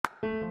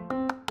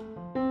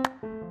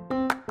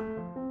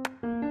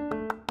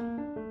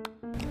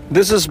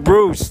This is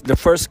Bruce, the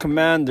first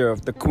commander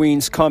of the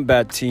Queen's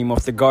Combat Team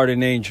of the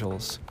Guardian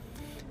Angels.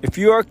 If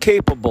you are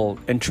capable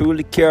and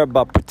truly care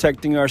about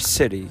protecting our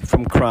city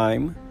from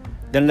crime,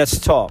 then let's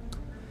talk.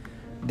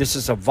 This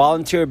is a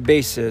volunteer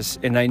basis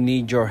and I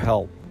need your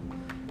help.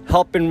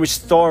 Help in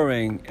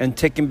restoring and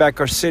taking back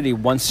our city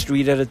one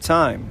street at a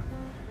time.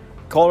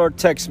 Call or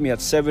text me at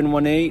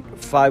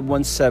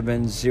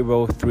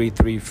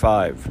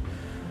 718-517-0335.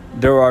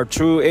 There are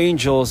true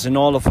angels in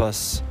all of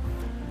us.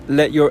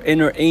 Let your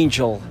inner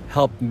angel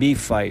help me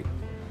fight.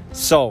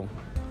 So,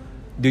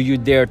 do you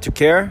dare to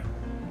care?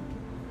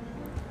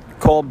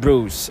 Call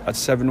Bruce at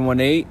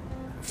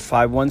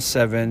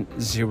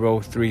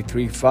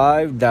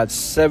 718-517-0335. That's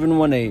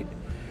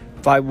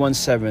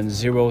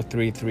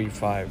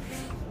 718-517-0335.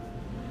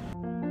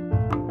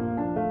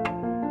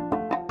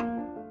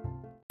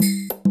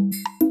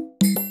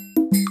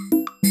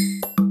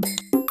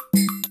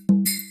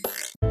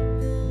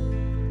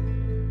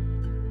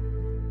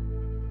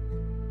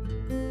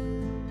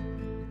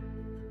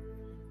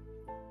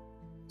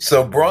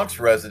 So Bronx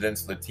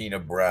resident Latina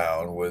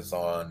Brown was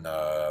on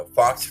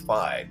Fox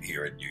 5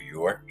 here in New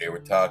York. They were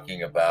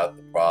talking about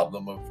the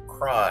problem of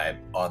crime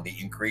on the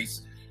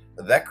increase.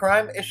 That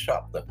crime is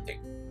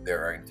shoplifting.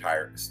 There are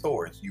entire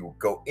stores you will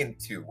go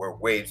into where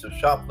waves of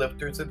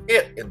shoplifters have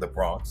hit in the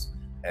Bronx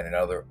and in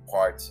other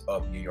parts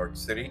of New York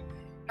City.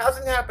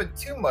 Hasn't happened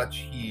too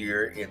much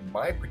here in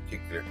my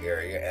particular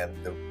area,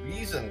 and the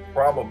reason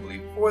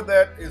probably for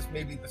that is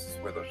maybe this is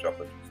where those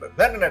shoplifters live.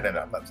 No, I'm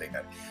not saying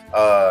that.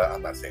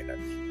 I'm not saying that.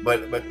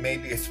 But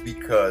maybe it's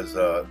because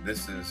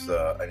this is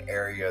an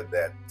area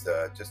that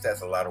just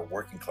has a lot of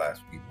working class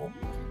people,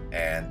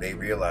 and they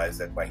realize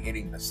that by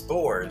hitting the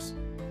stores,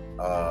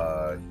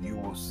 you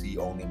will see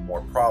only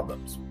more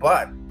problems.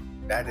 But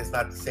that is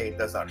not to say it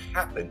does not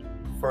happen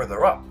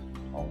further up.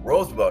 On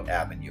Roosevelt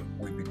Avenue,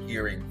 we've been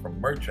hearing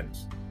from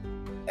merchants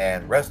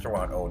and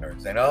restaurant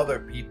owners and other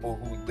people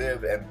who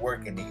live and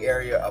work in the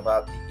area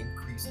about the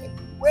increase in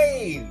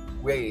wave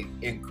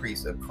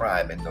increase of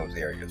crime in those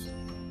areas.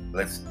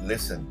 Let's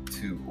listen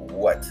to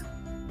what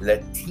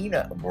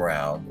Latina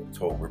Brown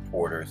told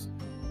reporters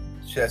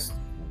just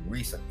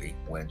recently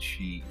when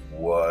she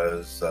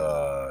was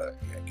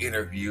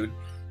interviewed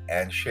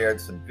and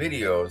shared some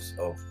videos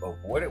of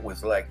what it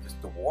was like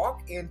just to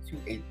walk into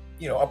a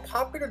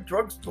popular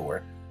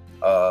drugstore,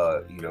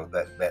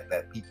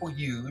 that people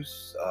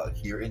use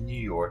here in New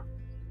York,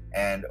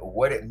 and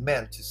what it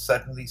meant to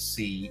suddenly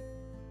see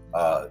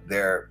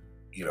their,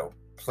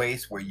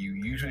 place where you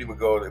usually would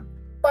go to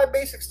buy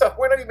basic stuff.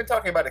 We're not even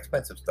talking about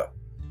expensive stuff,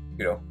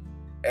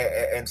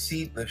 and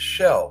see the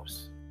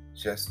shelves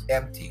just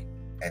empty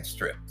and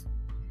stripped.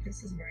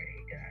 This is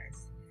right,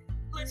 guys.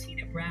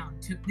 Latina Brown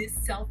took this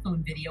cell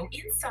phone video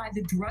inside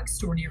the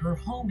drugstore near her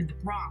home in the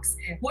Bronx.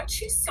 What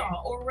she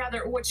saw, or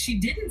rather what she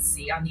didn't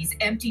see on these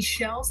empty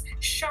shelves,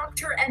 shocked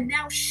her, and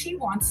now she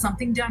wants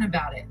something done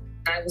about it.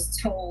 I was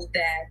told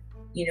that,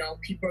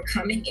 people are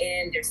coming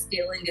in, they're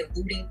stealing, they're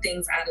looting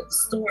things out of the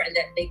store, and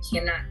that they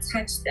cannot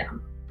touch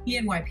them. The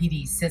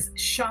NYPD says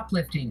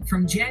shoplifting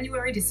from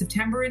January to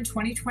September in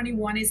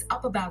 2021 is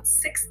up about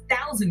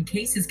 6,000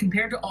 cases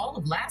compared to all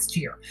of last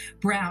year.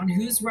 Brown,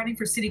 who's running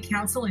for city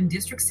council in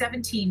District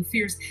 17,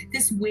 fears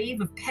this wave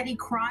of petty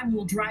crime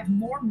will drive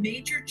more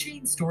major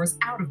chain stores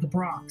out of the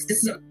Bronx.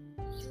 This is a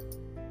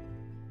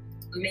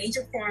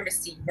major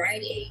pharmacy,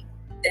 Rite Aid,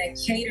 that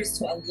caters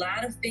to a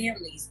lot of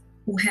families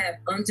who have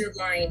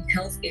underlying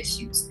health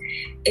issues.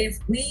 If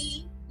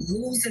we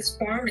lose this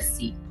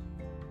pharmacy,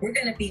 we're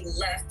going to be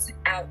left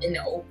out in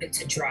the open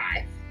to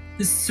dry.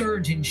 The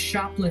surge in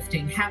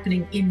shoplifting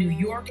happening in New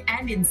York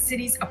and in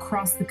cities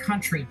across the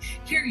country.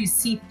 Here you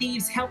see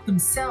thieves help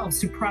themselves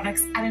to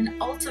products at an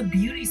Ulta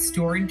Beauty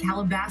store in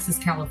Calabasas,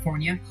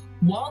 California.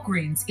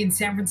 Walgreens in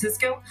San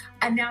Francisco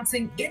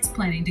announcing it's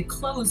planning to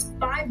close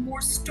 5 more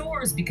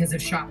stores because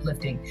of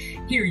shoplifting.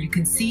 Here you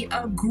can see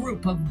a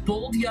group of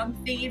bold young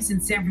thieves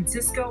in San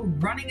Francisco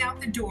running out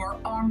the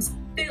door, arms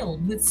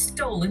filled with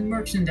stolen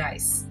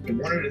merchandise. And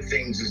one of the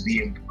things is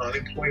the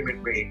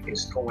unemployment rate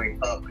is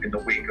going up in the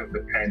wake of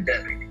the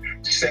pandemic.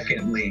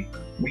 Secondly,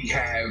 we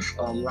have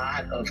a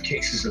lot of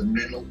cases of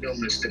mental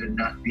illness that are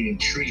not being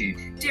treated.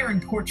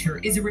 Darren Porcher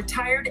is a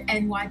retired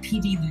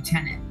NYPD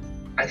lieutenant.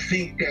 I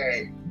think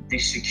that the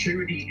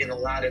security in a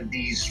lot of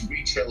these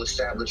retail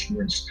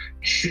establishments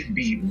should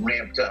be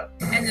ramped up.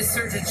 And the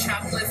surge in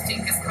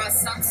shoplifting has caused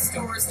some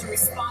stores to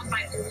respond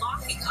by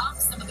locking up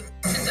some of the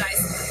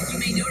merchandise. You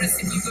may notice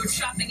if you go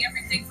shopping,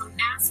 everything from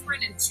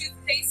aspirin and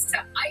toothpaste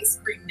to ice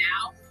cream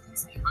now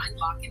is behind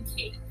lock and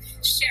key.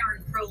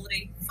 Sharon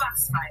Crowley,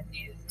 Fox 5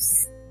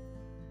 News.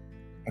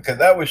 Okay,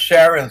 that was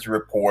Sharon's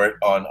report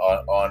on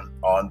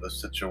the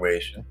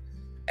situation.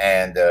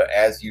 And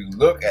as you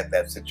look at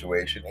that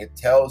situation, it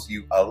tells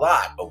you a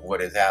lot of what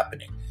is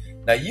happening.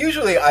 Now,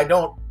 usually I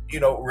don't,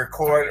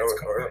 record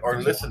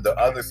or listen to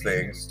other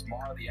things.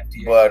 Tomorrow, the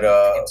FDA but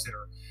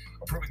consider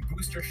approving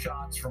booster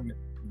shots from.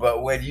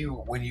 But when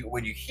you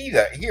hear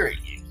that,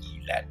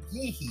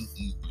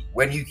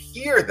 When you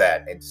hear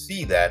that and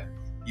see that,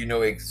 you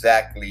know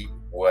exactly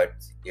what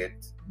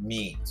it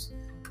means.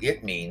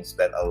 It means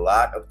that a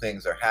lot of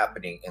things are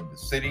happening in the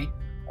city,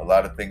 a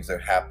lot of things are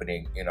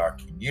happening in our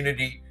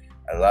community,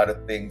 a lot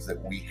of things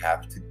that we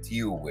have to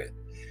deal with.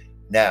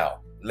 Now,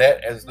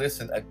 let us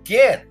listen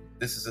again.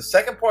 This is the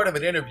second part of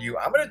an interview.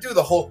 I'm going to do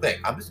the whole thing.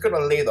 I'm just going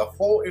to lay the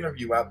whole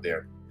interview out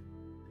there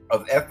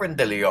of Efren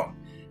De Leon.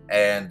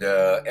 And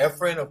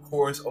Efren, of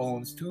course,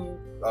 owns two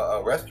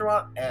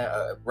restaurant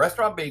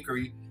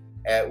bakery,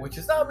 which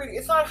is not really,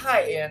 it's not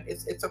high end.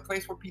 It's a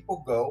place where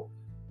people go.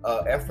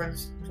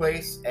 Efren's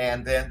place,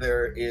 and then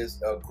there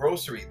is a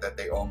grocery that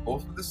they own,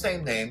 both with the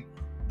same name,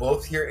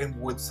 both here in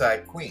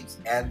Woodside, Queens,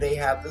 and they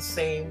have the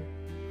same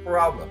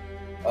problem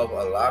of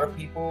a lot of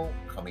people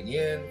coming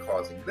in,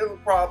 causing little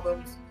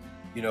problems,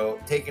 you know,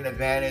 taking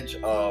advantage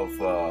of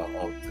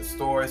the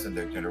stores and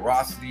their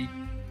generosity,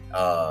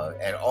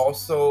 and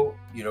also,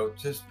 you know,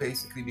 just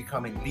basically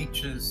becoming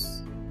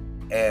leeches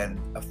and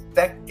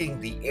affecting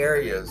the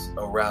areas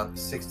around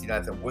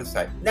 69th and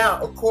Woodside.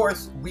 Now, of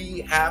course,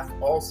 we have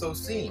also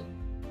seen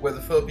where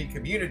the Philippine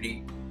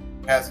community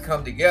has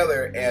come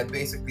together and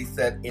basically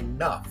said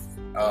enough.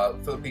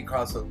 Philippine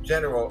Consul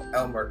General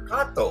Elmer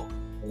Canto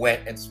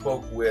went and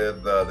spoke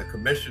with the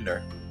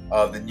commissioner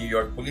of the New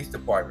York Police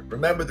Department.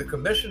 Remember, the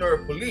commissioner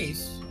of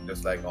police,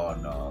 just like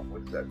on,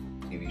 what is that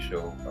TV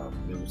show?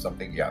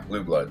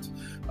 Blue Bloods.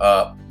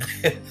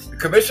 The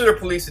commissioner of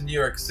police in New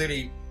York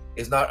City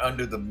is not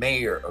under the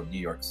mayor of New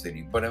York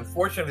City. But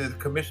unfortunately, the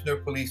commissioner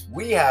of police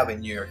we have in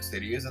New York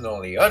City isn't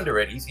only under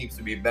it, he seems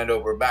to be bent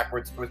over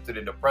backwards, twisted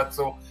into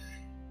pretzel,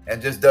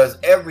 and just does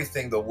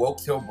everything the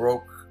woke till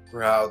broke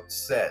crowd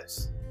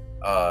says.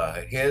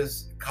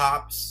 His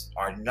cops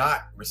are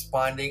not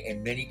responding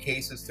in many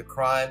cases to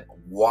crime.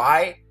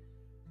 Why?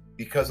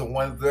 Because of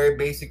one very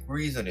basic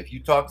reason. If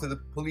you talk to the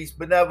Police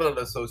Benevolent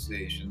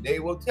Association, they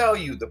will tell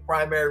you the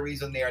primary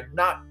reason they are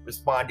not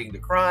responding to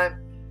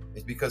crime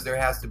is because there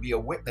has to be a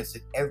witness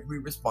in every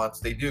response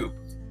they do.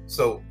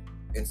 So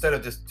instead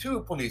of just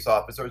 2 police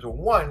officers or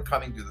 1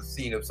 coming to the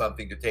scene of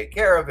something to take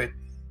care of it,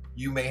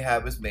 you may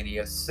have as many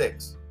as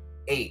 6,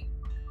 8,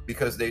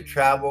 because they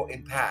travel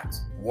in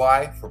packs.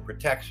 Why? For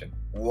protection.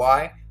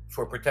 Why?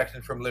 For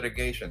protection from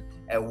litigation.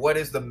 And what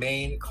is the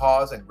main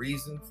cause and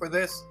reason for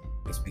this?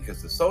 It's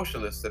because the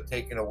socialists have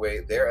taken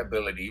away their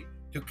ability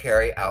to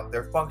carry out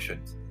their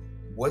functions.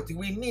 What do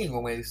we mean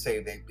when we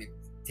say they've been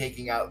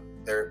taking out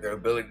their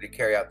ability to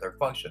carry out their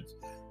functions?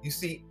 You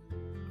see,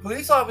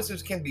 police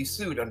officers can be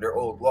sued under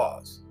old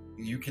laws.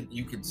 You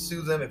can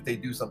sue them if they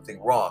do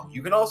something wrong.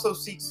 You can also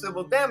seek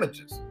civil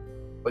damages.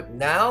 But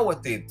now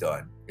what they've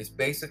done is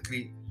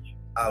basically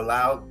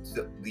allowed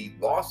the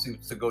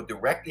lawsuits to go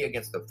directly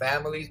against the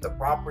families, the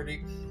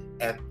property,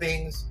 and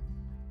things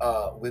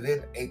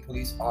within a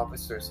police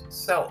officer's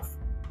self.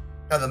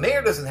 Now, the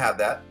mayor doesn't have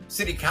that.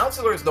 City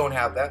councilors don't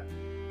have that.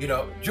 You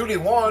know, Julie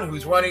Wong,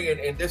 who's running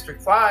in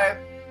District 5,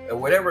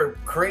 whatever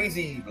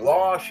crazy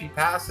law she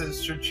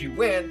passes, should she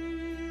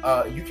win,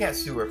 you can't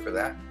sue her for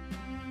that.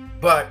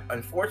 But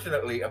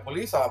unfortunately, a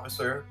police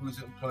officer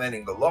who's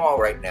implementing the law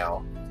right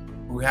now,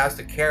 who has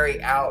to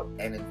carry out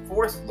and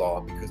enforce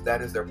law because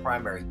that is their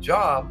primary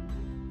job,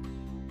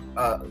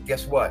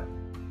 guess what?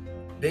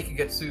 They can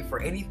get sued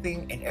for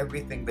anything and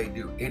everything they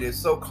do. It is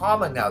so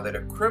common now that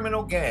a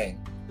criminal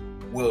gang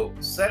will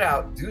set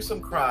out, do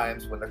some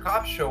crimes. When the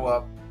cops show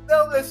up,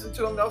 they'll listen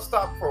to them, they'll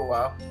stop for a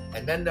while,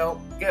 and then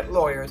they'll get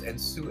lawyers and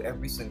sue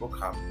every single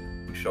cop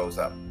who shows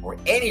up, or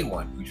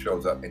anyone who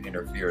shows up and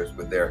interferes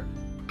with their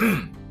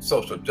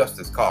social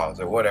justice cause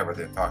or whatever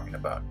they're talking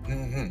about.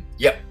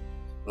 Yep,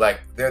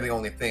 like they're the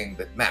only thing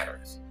that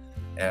matters.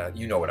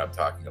 You know what I'm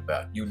talking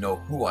about. You know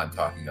who I'm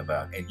talking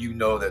about. And you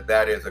know that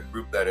that is a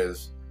group that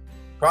is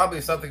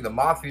probably something the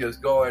mafia is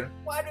going,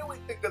 why did we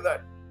think of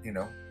that? You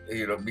know,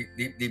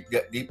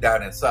 deep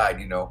down inside,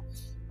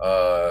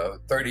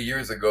 30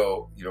 years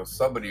ago,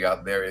 somebody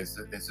out there is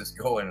just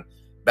going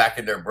back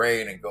in their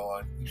brain and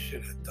going, we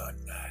should have done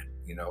that,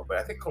 But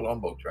I think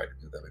Colombo tried to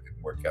do that. It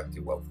didn't work out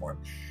too well for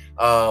him.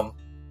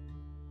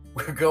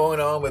 We're going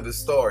on with the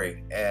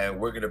story, and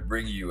we're going to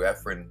bring you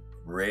Efren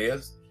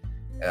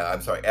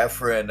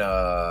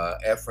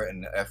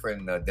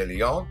De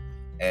Leon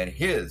and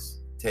his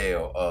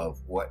tale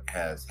of what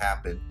has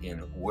happened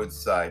in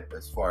Woodside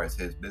as far as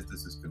his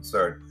business is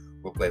concerned.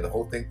 We'll play the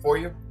whole thing for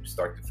you,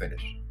 start to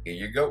finish. Here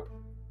you go.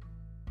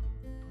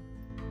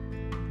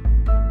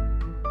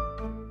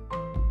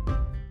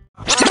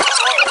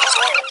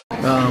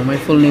 My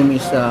full name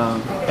is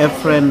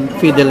Efren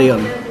De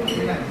Leon.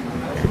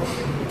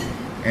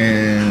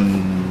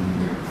 And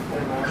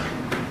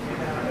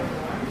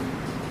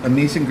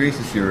Amazing Grace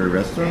is your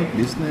restaurant,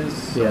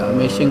 business? Yeah,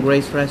 Amazing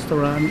Grace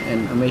Restaurant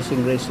and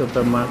Amazing Grace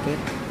Supermarket.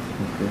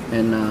 Okay.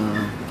 And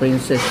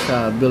Princess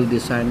Build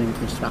Design and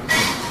Construction.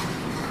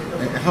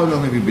 How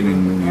long have you been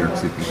in New York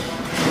City?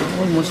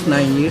 Almost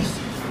 9 years.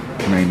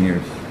 9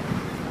 years.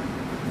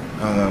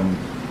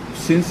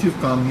 Since you've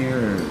come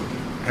here,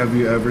 have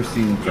you ever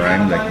seen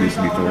crime like this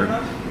before?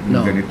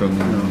 No.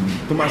 No.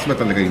 Tumaas ba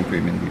talaga yung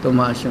crime dito?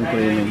 Tumaas yung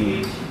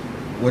crime.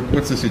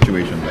 What's the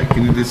situation like?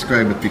 Can you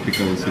describe a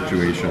typical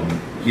situation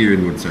here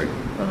in Woodside?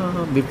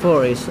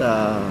 Before is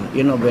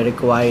very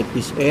quiet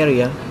this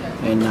area,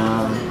 and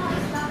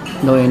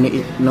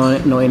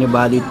no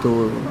anybody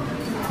to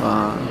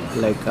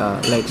like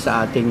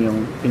sa atin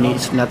yung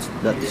it's not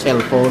that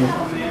cell phone.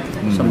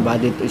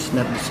 Somebody to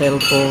snap the cell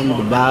phone,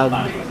 the bag,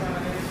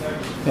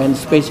 and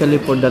especially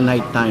for the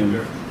night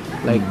time,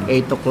 like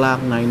 8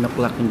 o'clock, 9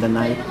 o'clock in the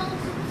night,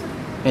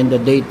 and the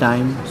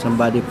daytime,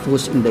 somebody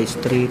push in the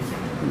street,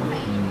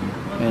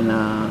 and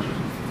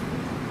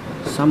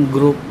some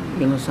group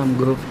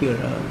here.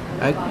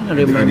 I can't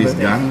remember. Are these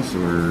gangs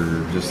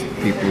or just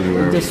people who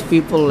are just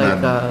people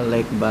bad,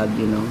 like bad,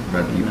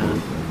 bad people?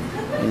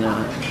 And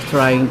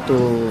trying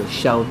to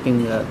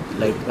shouting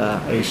like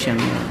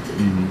Asian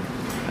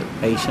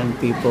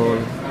people,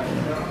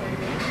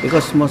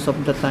 because most of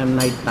the time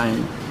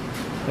nighttime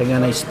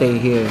when I stay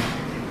here,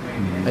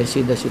 I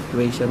see the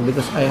situation,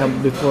 because I have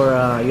before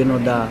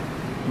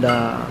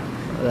the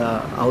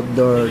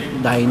outdoor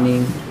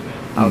dining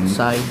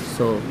outside,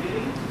 so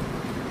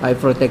I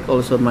protect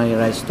also my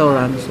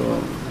restaurant,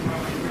 so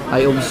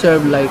I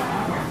observe like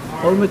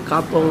almost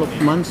couple of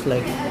months,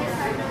 like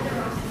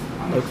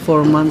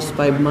 4 months,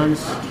 5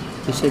 months,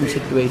 the same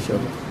situation.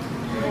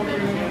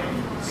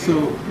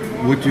 So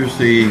what you're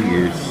saying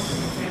is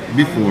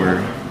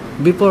before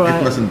it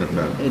wasn't that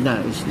bad. No,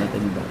 it's not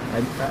that bad.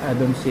 I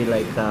don't see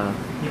like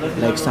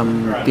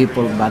some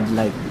people bad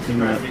like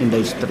in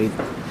the street.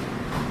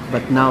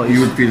 But now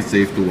You would feel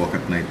safe to walk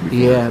at night before.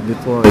 yeah,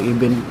 before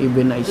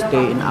even I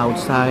stay in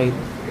outside,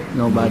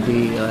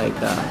 nobody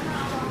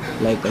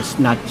like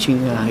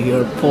snatching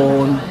your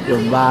phone, your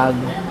bag.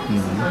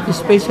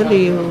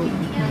 Especially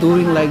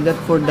doing like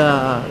that for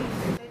the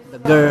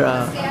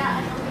girl,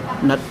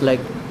 not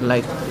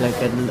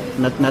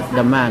not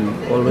the man,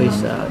 always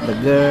the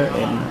girl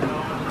and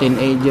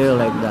teenager,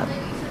 like that.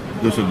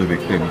 Those are the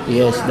victims.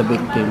 Yes, the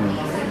victim.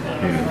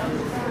 Yeah.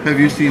 Have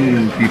you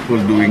seen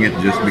people doing it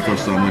just because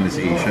someone is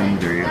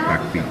Asian? They attack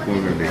people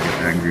or they get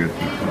angry at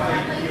people?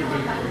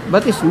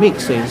 But it's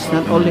mixed. It's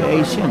not only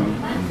Asian.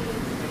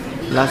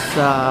 Last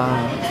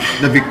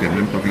The victim,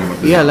 I'm talking about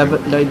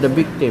like the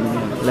victim,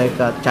 like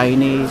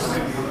Chinese,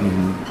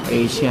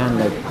 Asian,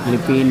 like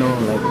Filipino,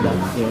 like that.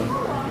 Yeah.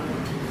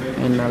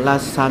 And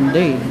last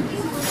Sunday,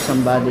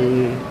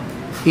 somebody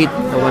hit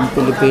one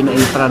Filipino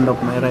in front of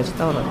my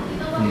restaurant.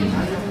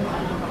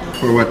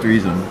 For what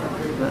reason?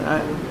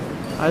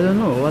 I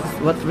don't know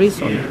what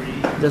reason.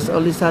 Just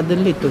only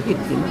suddenly to hit,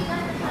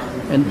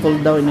 and fall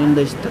down in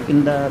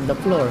the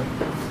floor.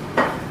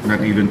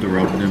 Not even to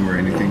rob them or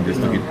anything, just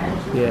to hit them.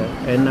 Yeah,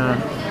 and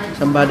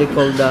somebody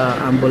called the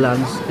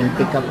ambulance and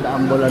pick up the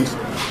ambulance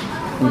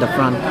in the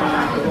front.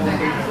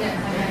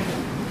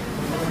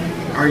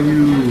 Are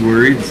you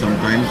worried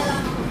sometimes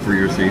for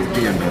your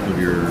safety and that of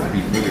your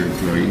people, your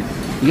employees?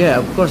 Yeah,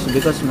 of course,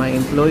 because my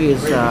employees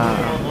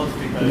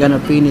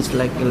gonna finish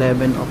like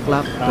 11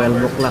 o'clock,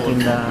 12 o'clock in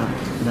the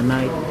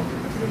night.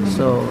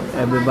 So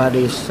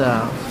everybody is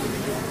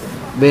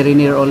very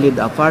near only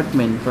the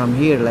apartment from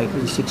here, like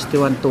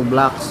 61 2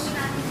 blocks.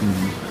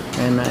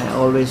 And I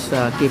always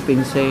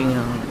keeping saying,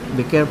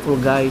 be careful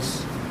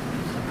guys,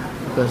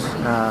 because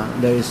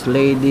there is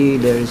lady,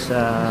 there is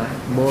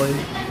boy.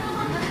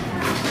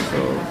 So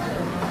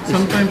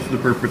Sometimes the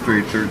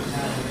perpetrators,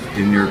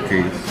 in your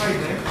case,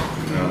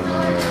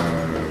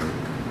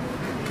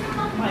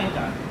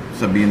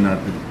 sabihin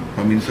natin,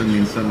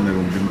 paminsan-minsan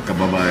meron din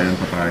kababayan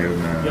pa tayo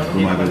na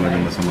gumagawa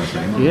ng masama sa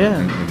inyo. yeah,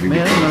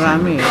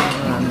 marami.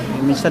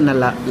 Minsan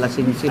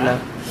nalasing sila,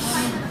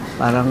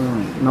 parang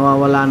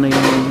nawawala na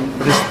yung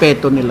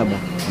respeto nila ba.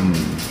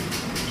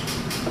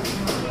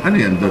 Ano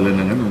yan? Dala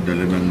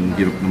ng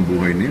hirap ng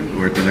buhay niya?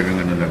 Or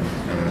talagang ano lang?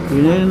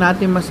 Yun na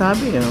natin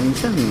masabi.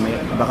 Minsan,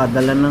 baka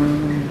dala ng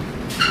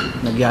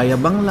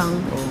nagyayabang lang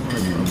o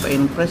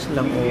pa-impress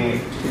lang o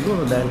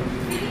siguro dahil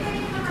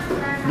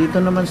dito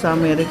naman sa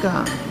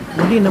Amerika,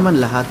 hindi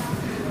naman lahat.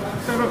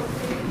 Pero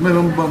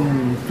meron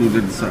bang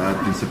tulad sa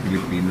atin sa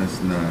Pilipinas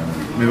na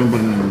meron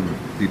bang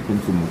tipong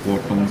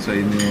kumukotong sa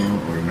inyo?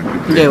 Or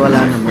Hindi,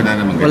 wala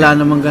naman. Wala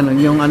naman ganun.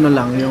 Yung ano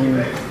lang,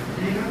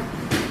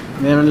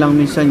 meron lang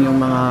minsan yung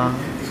mga,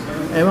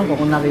 ewan ko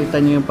kung nakita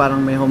niyo yung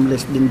parang may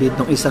homeless din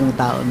dito isang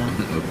tao na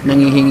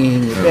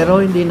nangihingi-hingi.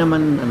 Pero hindi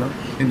naman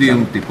Hindi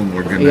yung tipong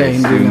organized. Yeah,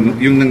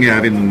 hindi yung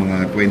nangyari nung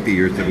mga 20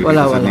 years ago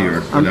wala. sa New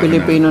York. Ang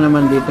Pilipino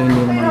naman dito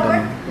hindi naman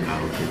ganun.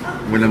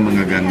 Okay. Walang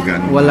mga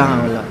gan-gan. Wala.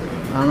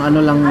 Ang ano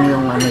lang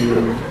yung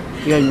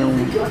yan yung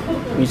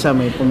minsan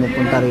may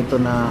pumupunta rito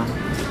na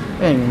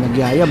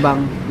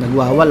nagyayabang,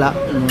 nagwawala,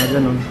 yung mga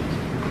ganun.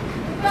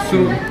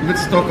 So,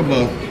 let's talk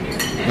about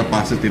the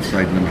positive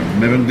side naman.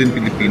 Meron din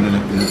Pilipino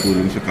na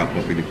tumutulong sa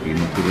kapwa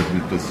Pilipino. Tulad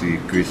nito si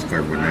Chris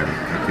Carbonell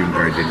at yung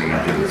Guardian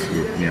Angels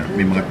group niya.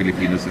 May mga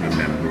Pilipino sila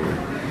member.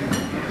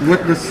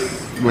 What does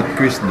what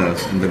Chris does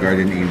and the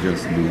Guardian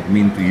Angels do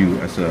mean to you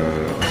as a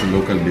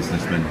local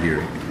businessman here?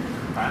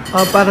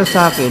 Para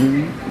sa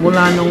akin,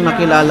 mula nung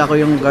nakilala ko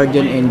yung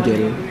Guardian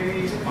Angel,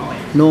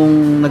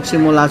 nung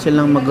nagsimula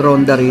silang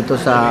magronda rito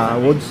sa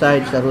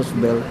Woodside, sa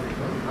Roosevelt,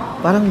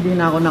 parang hindi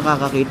na ako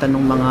nakakakita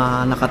ng mga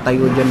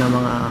nakatayo dyan na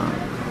mga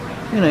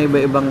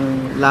iba-ibang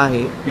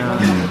lahi na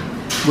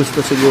gusto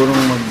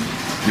sigurong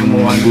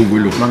Yung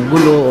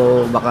manggulo o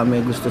baka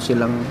may gusto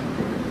silang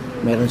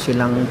meron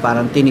silang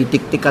parang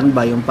tinitiktikan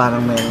ba yung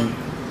parang meron.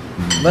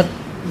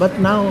 But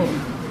now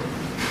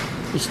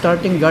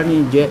starting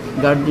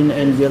Guardian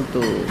Angel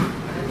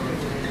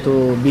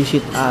to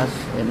visit us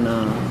and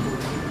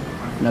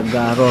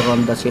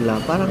nag-roronda sila.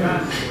 Parang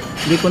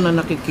hindi ko na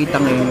nakikita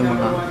ngayon yung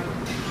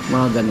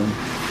mga ganun.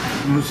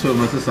 So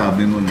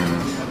masasabi mo na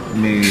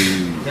may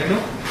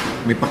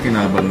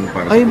pakinabang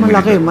para Ay,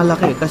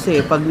 malaki. Kasi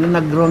pag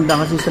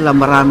nagronda kasi sila,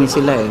 marami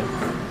sila eh.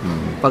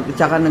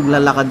 Tsaka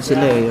naglalakad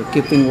sila eh.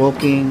 Keeping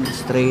walking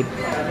straight.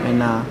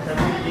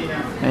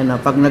 And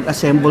pag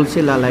nag-assemble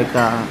sila, like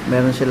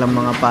meron silang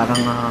mga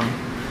parang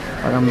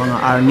mga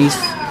arnis.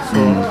 So,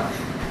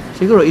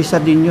 siguro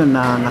isa din yun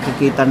na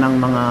nakikita ng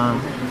mga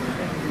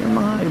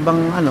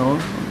ibang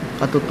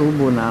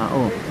katutubo na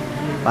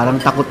parang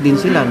takot din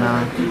sila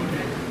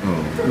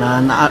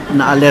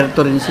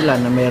na-alerto rin sila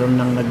na meron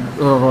nang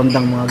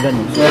nagrorondang mga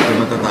ganun. So,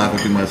 natatakot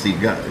yung mga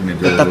siga.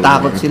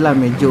 Natatakot sila,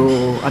 medyo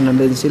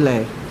din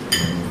sila eh.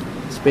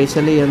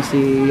 Especially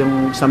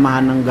yung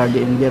samahan ng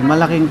Guardian Angel,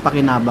 malaking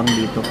pakinabang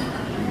dito.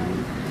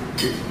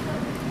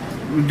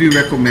 Would you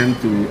recommend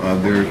to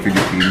other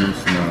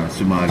Filipinos na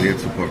sumali at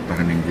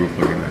suportahan yung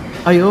grupo nila?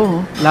 Ay,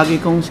 oo.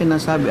 Lagi kong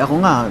sinasabi. Ako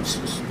nga,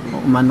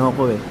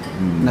 ako eh.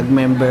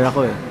 Nag-member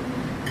ako eh.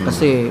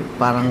 Kasi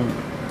parang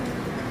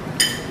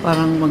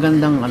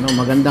magandang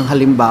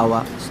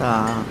halimbawa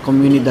sa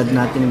komunidad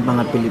natin ng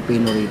mga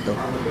Pilipino rito.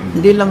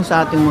 Hindi lang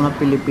sa ating mga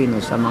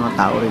Pilipino, sa mga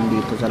tao rin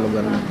dito sa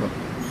lugar na to.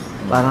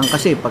 Parang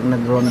kasi pag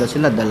nagronda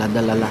sila,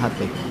 dala-dala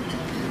lahat eh.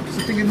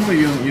 Sa tingin mo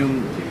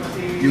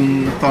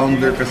yung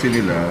founder kasi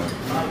nila,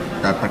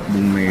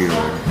 tatakbong mayor.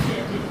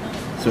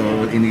 So,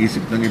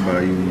 iniisip ng iba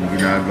yung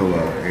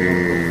ginagawa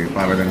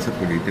para lang sa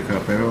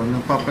politika. Pero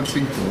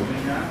napapansin ko,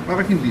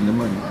 parang hindi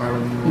naman.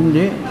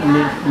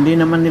 Hindi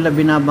naman nila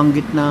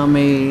binabanggit na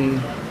may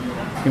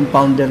yung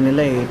founder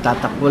nila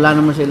tatakbo. Wala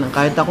naman silang.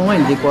 Kahit ako nga,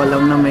 hindi ko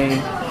alam na may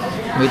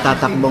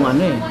tatakbong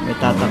may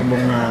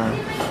tatakbong na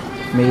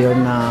mayor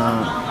na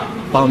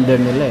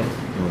founder nila eh.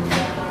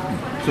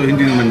 So,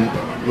 hindi naman,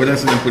 wala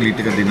silang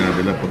politika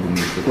dinadala pag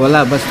umikot?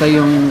 Wala, basta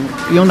yung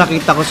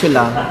nakita ko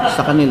sila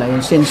sa kanila,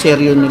 yung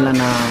sinceryo nila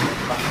na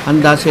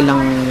handa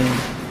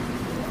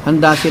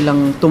silang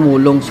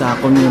tumulong sa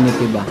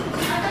community ba.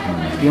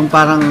 Yung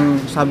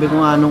parang, sabi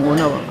ko nga nung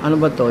una, ano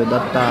ba to,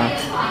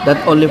 that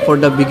only for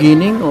the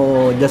beginning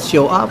o just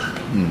show up?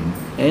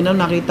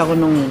 Nakita ko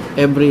nung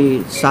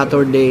every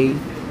Saturday,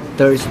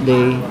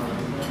 Thursday,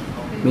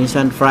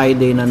 minsan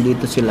Friday,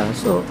 nandito sila.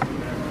 So,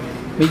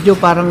 medyo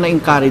parang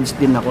na-encourage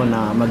din ako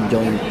na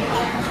mag-join.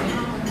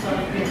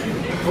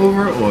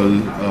 Overall,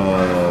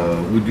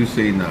 would you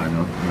say na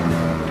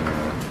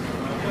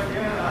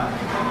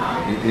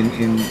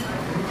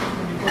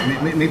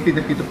may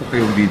pinakita po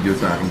kayong video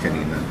sa akin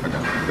kanina.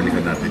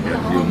 Balikan natin yan.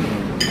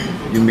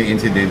 Yung may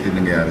incident na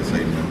nangyari sa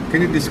inyo.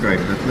 Can you describe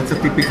that? That's a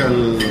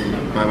typical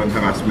parang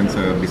harassment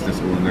sa business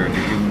owner.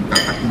 Yung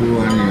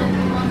tatakbuhan, yung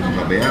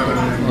babayaran.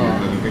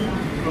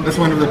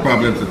 That's one of the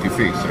problems that you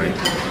face, right?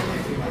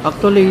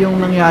 Actually, yung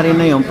nangyari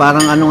na yun,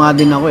 parang nga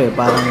din ako eh.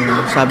 Parang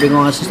sabi ko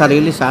nga sa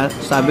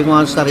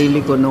sarili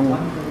ko nung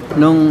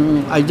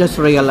I just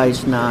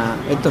realized na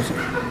ito,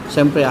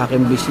 siyempre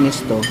aking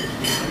business to,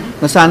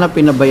 na sana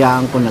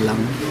pinabayaan ko na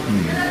lang.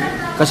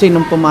 Kasi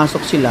nung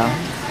pumasok sila,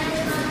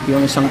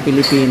 yung isang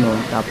Pilipino,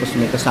 tapos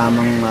may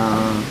kasamang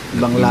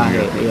ibang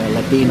lahi,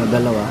 Latino,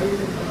 dalawa,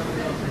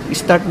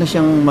 start na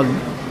siyang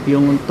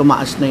yung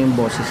tumaas na yung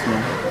boses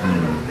niya.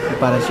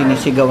 Para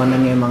sinisigawan na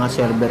niya yung mga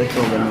server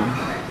ko,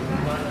 gano'n.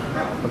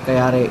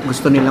 Pagkayari,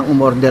 gusto nilang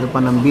umorder pa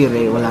ng beer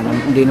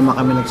hindi naman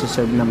kami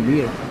nagsiserve ng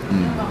beer.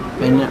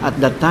 And at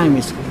that time,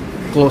 is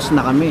close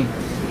na kami.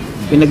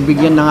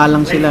 Pinagbigyan na nga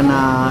lang sila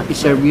na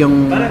iserve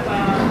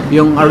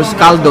yung arroz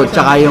caldo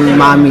tsaka yung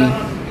mami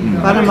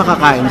para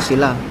makakain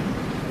sila.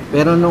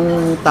 Pero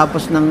nung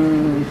tapos ng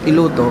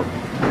iluto,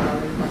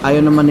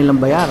 ayaw naman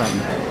nilang bayaran.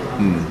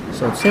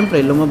 So,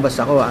 siyempre,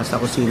 lumabas ako, sa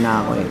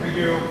kusina ako eh.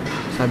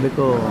 Sabi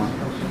ko,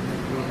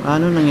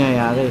 ano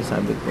nangyayari?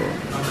 Sabi ko.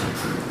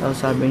 Tapos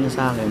sabi niya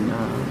sa akin,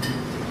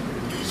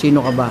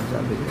 sino ka ba?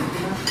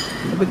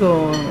 Sabi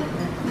ko,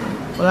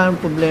 wala nang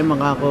problema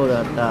ka ako.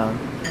 At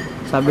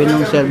sabi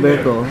ng server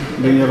ko,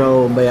 hindi nyo raw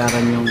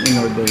bayaran yung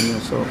in-order nyo.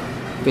 So,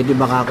 pwede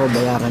ba ako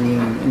bayaran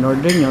yung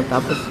in-order nyo?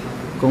 Tapos,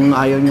 kung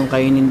ayaw nyo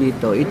kainin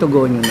dito,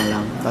 itugo nyo na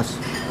lang. Tapos,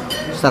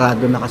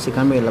 sarado na kasi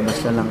kami, labas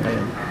na lang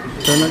kayo.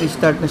 So,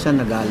 nag-start na siya,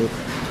 nagalit.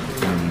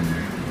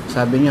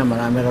 Sabi niya,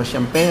 marami raw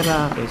siyang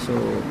pera. So,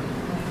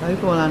 sabi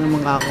ko, wala naman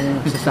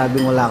akong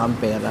sasabing wala kang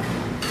pera.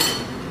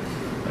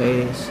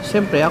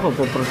 Siyempre ako,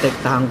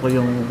 poprotektahan ko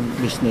yung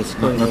business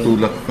ko.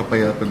 Natulak ka pa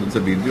yata dun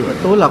sa video.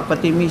 Natulak,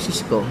 pati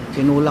misis ko,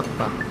 tinulak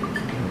pa.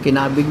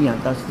 Kinabig niya,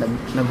 tapos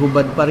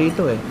naghubad pa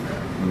rito eh.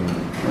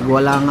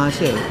 Nagwala nga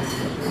siya eh.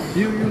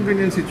 Yung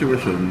ganyan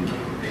sitwasyon,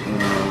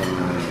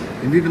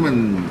 hindi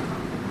naman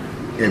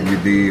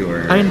everyday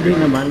or... Ay, hindi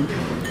naman.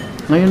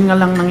 Ngayon nga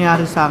lang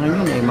nangyari sa akin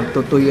yun eh.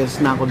 Magto 2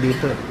 years na ako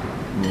dito eh.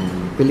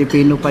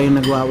 Pilipino pa yung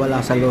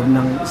nagwawala sa loob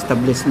ng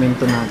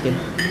establishmento natin.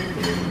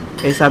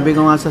 Eh sabi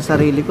ko nga sa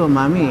sarili ko,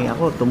 Mami,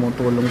 ako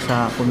tumutulong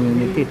sa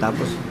community.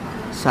 Tapos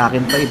sa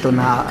akin pa ito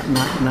na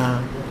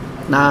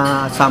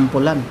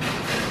sampulan.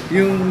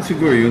 Yung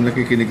siguro yung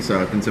nakikinig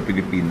sa atin sa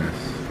Pilipinas,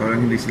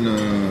 parang hindi sila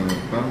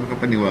parang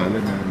makapaniwala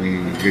na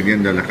may ganyan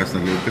lalakas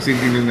na loob. Kasi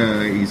hindi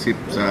na naisip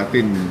sa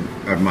atin,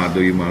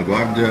 armado yung mga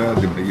gwardiya,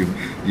 diba?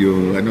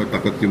 Yung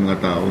takot yung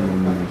mga taong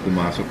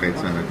pumasok kahit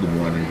saan at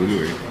gumawa ng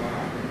gulo eh.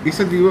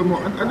 Isa diwa mo,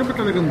 ano ba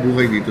talagang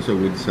buhay dito sa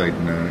Woodside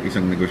na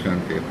isang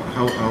negosyante?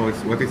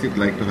 What is it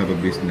like to have a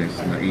business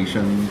na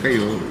Asian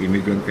kayo,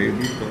 immigrant kayo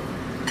dito?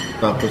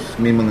 Tapos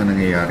may mga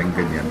nangyayaring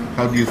ganyan.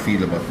 How do you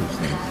feel about those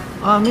things?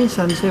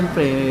 Minsan,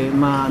 siyempre,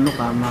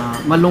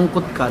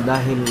 malungkot ka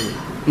dahil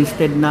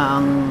instead na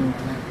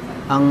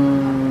ang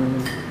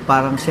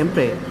parang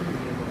siyempre,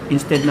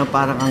 instead na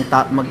parang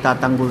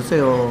magtatanggol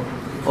sa'yo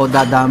o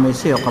dadamay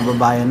sa'yo,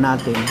 kababayan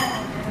natin.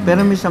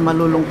 Pero minsan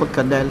malulungkot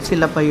ka dahil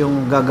sila pa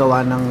yung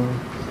gagawa ng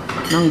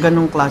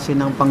ganong klase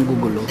ng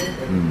panggugulo.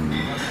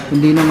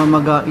 Hindi naman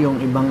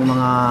yung ibang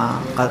mga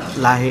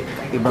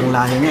ibang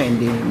lahi nga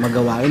hindi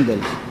magawain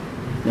dahil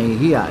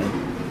nahihiya eh.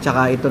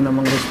 Tsaka ito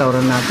namang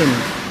restaurant natin,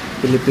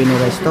 Filipino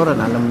restaurant,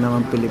 alam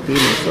naman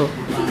Pilipino. So,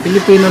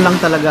 Pilipino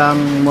lang talaga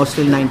ang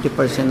mostly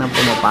 90% ng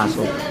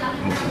pumapasok.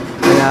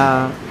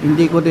 Kaya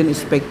hindi ko din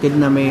expected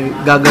na may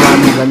gagawa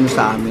ng ganun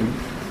sa amin.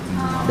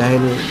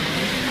 Dahil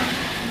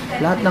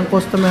lahat ng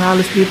customer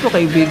halos dito,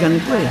 kaibigan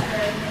ko eh.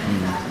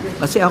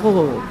 Kasi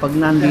ako, pag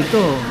nandito,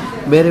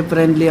 very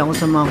friendly ako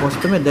sa mga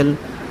customer. Dahil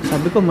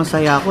sabi ko,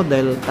 masaya ako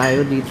dahil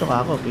tayo dito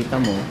ako,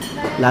 kita mo.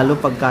 Lalo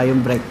pagka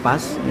yung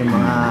breakfast, yung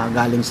mga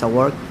galing sa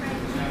work.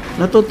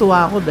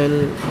 Natutuwa ako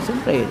dahil,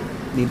 siyempre,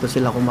 dito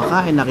sila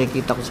kumakain,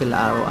 nakikita ko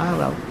sila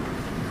araw-araw.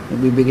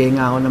 Nagbibigay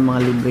nga ako ng mga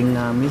libreng,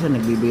 minsan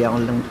nagbibigay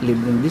ako ng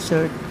libreng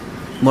dessert,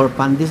 more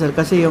pandesal.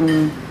 Kasi yung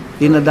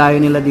dinadayo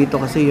nila dito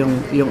kasi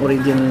yung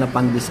original na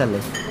pandesal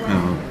eh.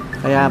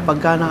 Kaya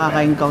pagka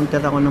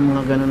nakaka-encounter ako ng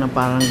mga gano'n na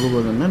parang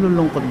gugulo,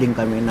 nalulungkot din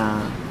kami na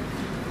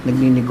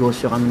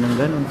nagninegosyo kami ng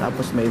gano'n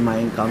tapos may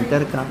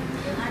ma-encounter ka.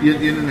 Yan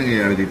ang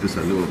nangyayari dito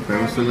sa loob.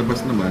 Pero sa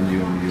labas naman,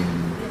 yung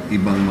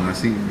ibang mga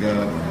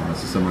siga, mga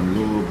sasamang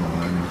loob,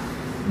 mga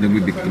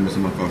nagbibiktima sa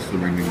mga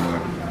customer ninyo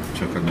at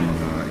saka ng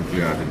mga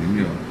empleyado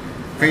ninyo.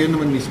 Kayo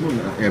naman mismo,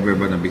 ever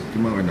ba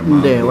na-biktima o na-mama?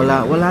 Hindi,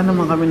 wala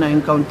naman kami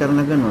na-encounter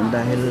na gano'n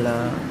dahil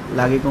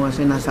lagi ko nga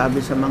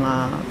sinasabi sa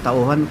mga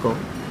tauhan ko,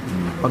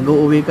 pag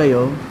uuwi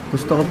kayo,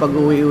 gusto ko pag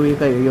uwi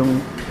kayo,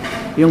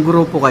 yung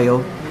grupo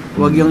kayo,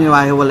 huwag yung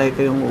iwahiwalay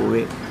kayong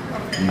uuwi.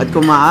 At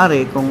kung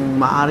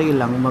maaari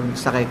lang,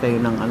 magsakay kayo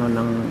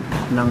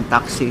ng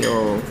taxi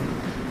o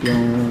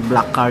yung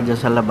black car dyan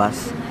sa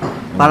labas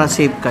para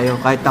safe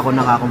kayo, kahit ako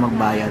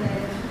magbayad.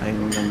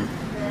 Ayun, gano'n.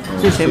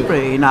 Kasi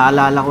siyempre,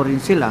 inaalala ko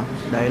rin sila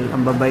dahil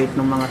ang babait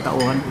ng mga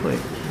tauhan ko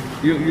eh.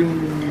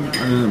 Yung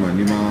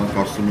mga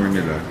customer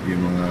nila,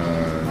 yung mga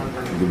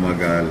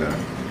gumagala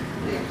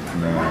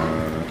na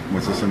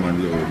masasamang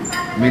loob,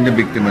 may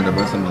nabiktima na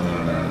ba sa mga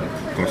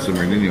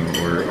customer ninyo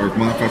or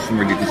mga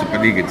customer dito sa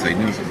paligid, sa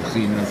inyo, sa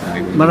kusina, sa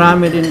neighborhood?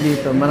 Marami rin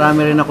dito. Marami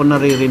rin ako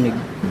naririnig.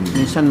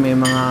 Minsan may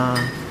mga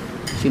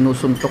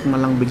sinusuntok na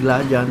lang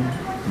bigla dyan.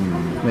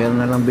 Mayroon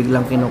na lang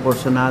biglang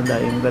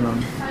kinukursunada, yung ganon.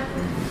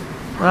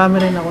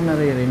 Marami rin ako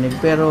naririnig,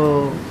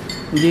 pero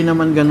hindi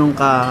naman ganun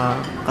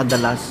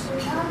kadalas.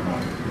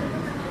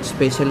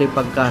 Especially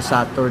pagka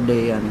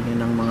Saturday yan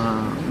ang mga,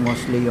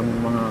 mostly yung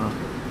mga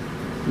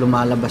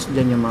lumalabas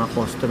dyan, yung mga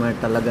customer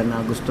talaga na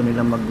gusto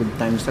nila mag-good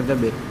time sa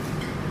gabi.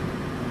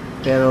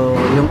 Pero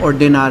yung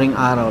ordinaryong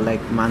araw,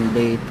 like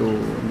Monday to,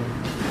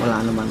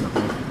 wala naman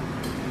ako.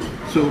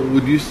 So,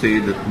 would you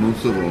say that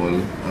most of all,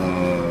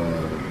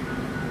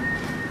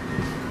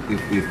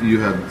 if you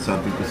had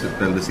something to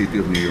tell the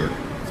city of New York,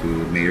 to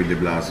Mayor de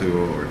Blasio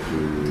or to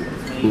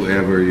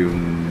whoever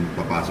yung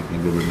papasok na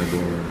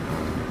gobernador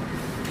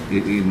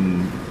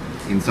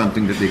in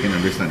something that they can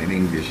understand in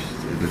English,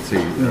 let's say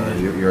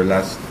your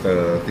last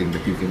thing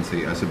that you can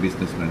say as a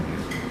businessman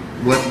here,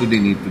 what do they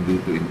need to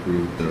do to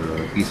improve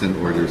the peace and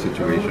order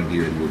situation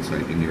here in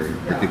Woodside, in your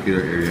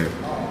particular area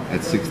at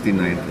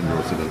 69th and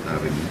Roosevelt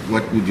Avenue?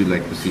 What would you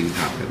like to see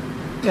happen?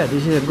 Yeah,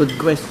 this is a good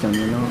question.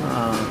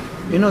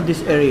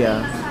 This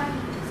area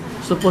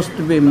supposed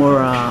to be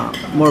more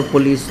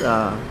police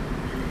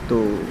to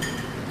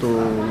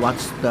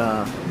watch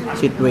the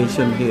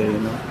situation here,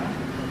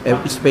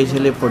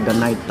 especially for the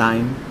night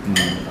time,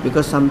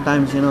 because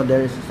sometimes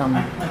there is some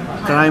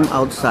crime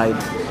outside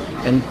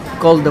and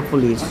call the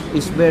police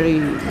it's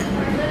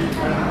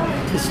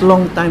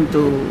long time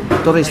to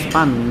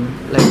respond,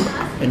 like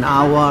an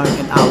hour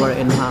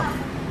and a half.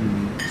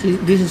 See,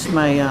 this is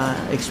my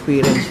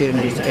experience here in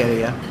this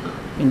area,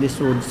 in this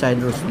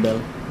Woodside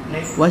Roosevelt.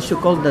 Once you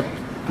call that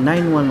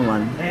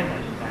 911,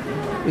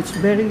 it's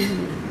very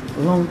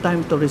long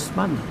time to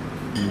respond.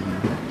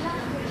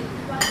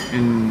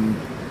 And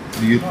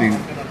do you think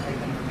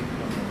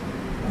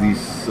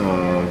these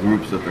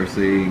groups that are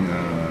saying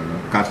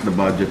cut the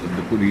budget of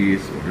the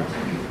police or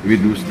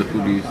reduce the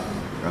police.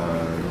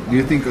 Do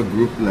you think a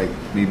group like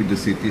maybe the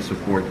city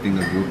supporting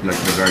a group like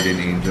the Guardian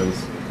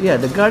Angels? Yeah,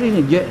 the Guardian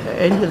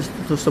Angels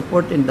to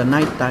support in the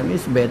night time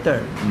is better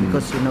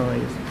because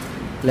it's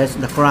less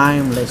the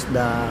crime, less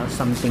the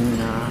something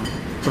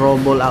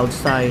trouble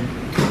outside.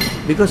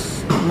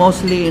 Because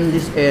mostly in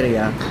this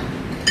area,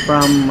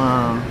 from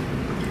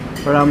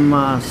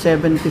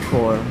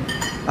 74,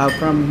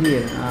 from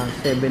here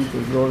 70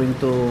 going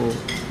to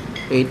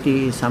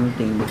 80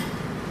 something.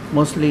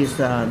 Mostly is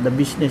the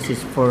business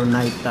is for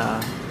night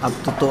up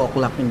to 2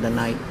 o'clock in the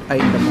night,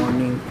 in the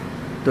morning,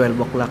 12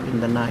 o'clock in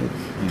the night.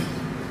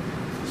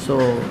 So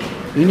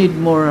you need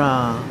more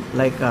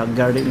like a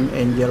Guardian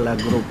Angel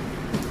group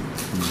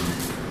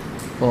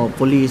or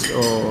police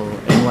or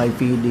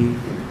NYPD.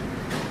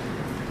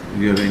 Do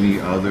you have any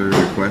other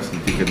requests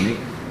that you can make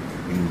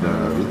in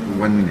the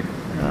 1 minute?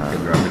 You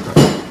can wrap it up.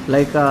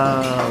 Like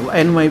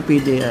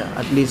NYPD,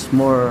 at least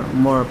more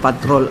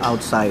patrol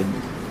outside.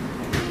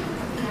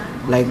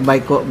 Like by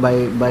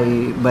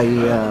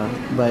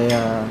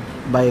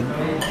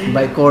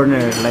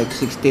corner, like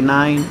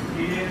 69,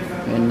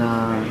 and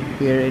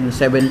here in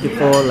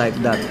 74, like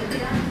that.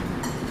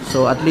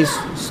 So at least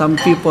some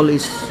people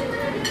is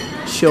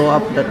show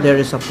up that there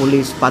is a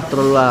police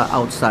patrol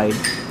outside.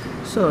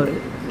 So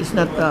it's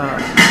not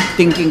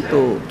thinking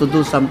to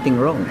do something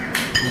wrong,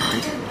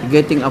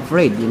 getting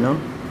afraid,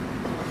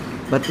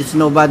 But it's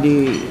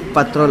nobody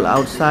patrol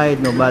outside,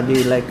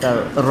 nobody like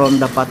a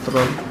ronda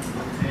patrol.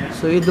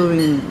 So you're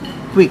doing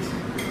quick,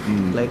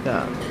 like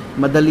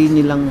madali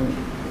nilang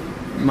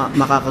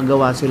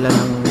makakagawa sila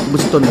ng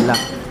gusto nila.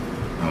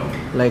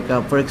 Like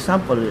for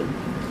example,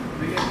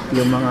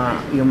 yung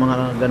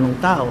mga ganung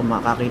tao,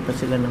 makakita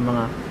sila ng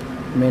mga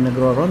may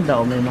nagro-ronda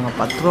o may mga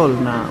patrol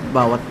na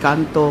bawat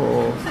kanto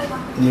o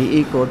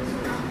umiikot,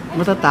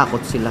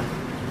 matatakot sila.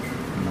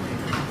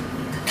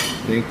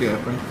 Thank you,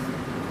 Efren.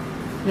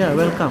 Yeah,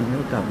 welcome.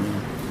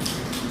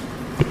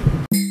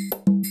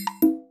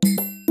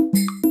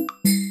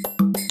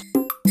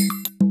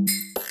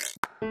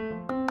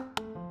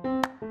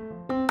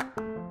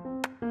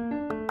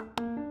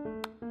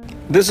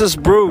 This is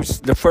Bruce,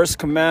 the first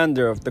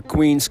commander of the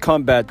Queen's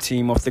Combat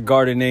Team of the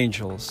Guardian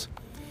Angels.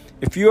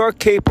 If you are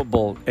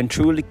capable and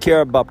truly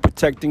care about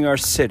protecting our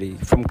city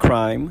from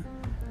crime,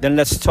 then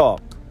let's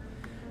talk.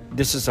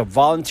 This is a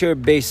volunteer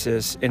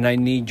basis and I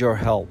need your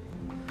help.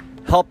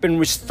 Help in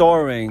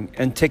restoring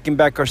and taking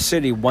back our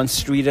city one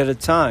street at a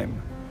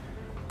time.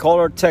 Call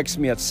or text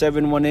me at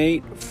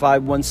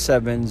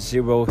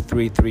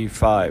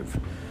 718-517-0335.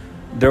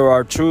 There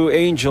are true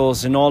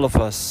angels in all of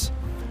us.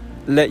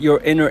 Let your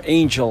inner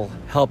angel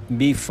help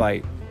me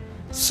fight.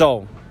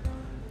 So,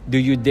 do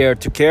you dare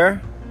to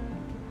care?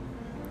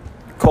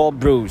 Call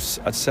Bruce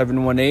at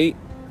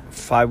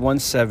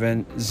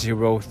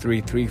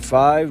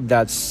 718-517-0335.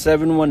 That's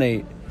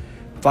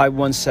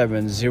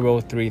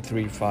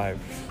 718-517-0335.